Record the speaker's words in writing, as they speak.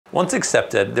Once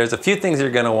accepted, there's a few things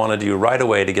you're going to want to do right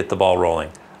away to get the ball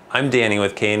rolling. I'm Danny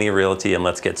with K&E Realty, and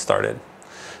let's get started.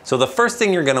 So the first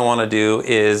thing you're going to want to do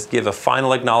is give a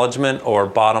final acknowledgement, or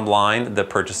bottom line, the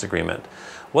purchase agreement.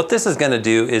 What this is going to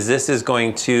do is this is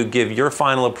going to give your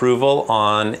final approval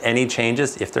on any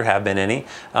changes, if there have been any,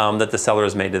 that the seller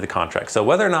has made to the contract. So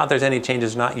whether or not there's any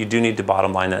changes or not, you do need to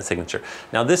bottom line that signature.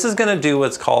 Now this is going to do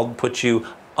what's called put you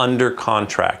under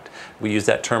contract. We use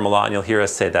that term a lot and you'll hear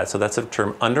us say that. So that's a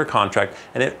term, under contract,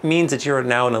 and it means that you're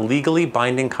now in a legally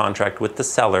binding contract with the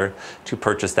seller to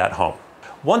purchase that home.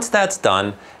 Once that's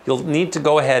done, you'll need to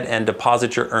go ahead and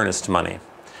deposit your earnest money.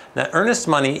 Now, earnest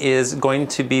money is going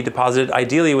to be deposited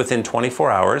ideally within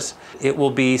 24 hours. It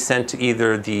will be sent to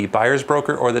either the buyer's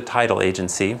broker or the title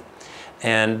agency.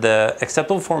 And the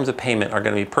acceptable forms of payment are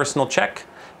going to be personal check,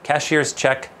 cashier's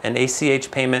check, an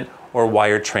ACH payment, or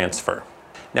wire transfer.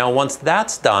 Now, once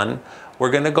that's done,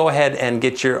 we're going to go ahead and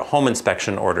get your home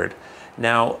inspection ordered.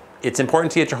 Now, it's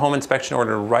important to get your home inspection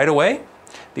ordered right away,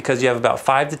 because you have about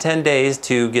 5 to 10 days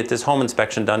to get this home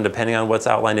inspection done, depending on what's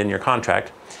outlined in your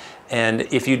contract. And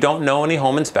if you don't know any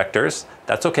home inspectors,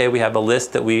 that's okay. We have a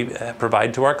list that we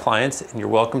provide to our clients, and you're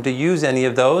welcome to use any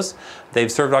of those.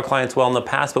 They've served our clients well in the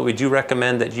past, but we do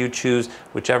recommend that you choose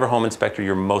whichever home inspector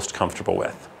you're most comfortable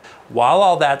with. While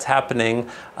all that's happening,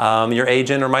 your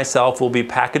agent or myself will be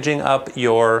packaging up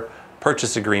your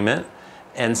purchase agreement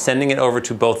and sending it over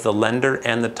to both the lender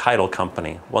and the title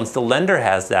company. Once the lender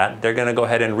has that, they're going to go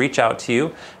ahead and reach out to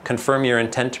you, confirm your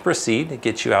intent to proceed,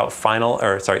 get you out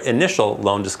initial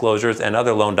loan disclosures and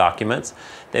other loan documents.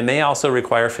 They may also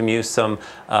require from you some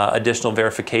additional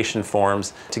verification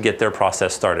forms to get their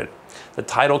process started. The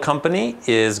title company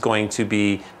is going to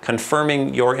be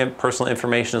confirming your personal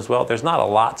information as well. There's not a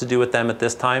lot to do with them at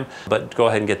this time, but go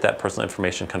ahead and get that personal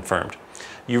information confirmed.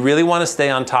 You really want to stay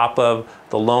on top of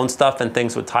the loan stuff and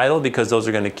things with title, because those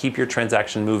are going to keep your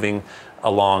transaction moving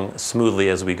along smoothly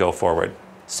as we go forward.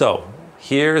 So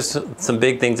here's some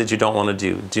big things that you don't want to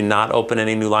do. Do not open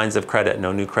any new lines of credit,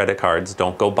 no new credit cards.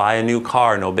 Don't go buy a new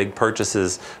car, no big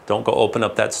purchases. Don't go open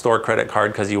up that store credit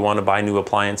card because you want to buy new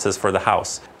appliances for the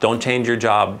house. Don't change your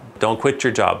job. Don't quit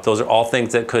your job. Those are all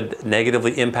things that could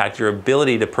negatively impact your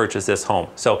ability to purchase this home.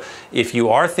 So if you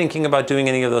are thinking about doing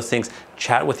any of those things,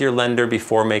 chat with your lender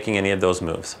before making any of those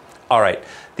moves. All right,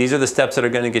 these are the steps that are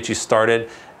going to get you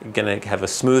started. You're going to have a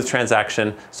smooth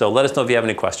transaction. So let us know if you have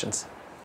any questions.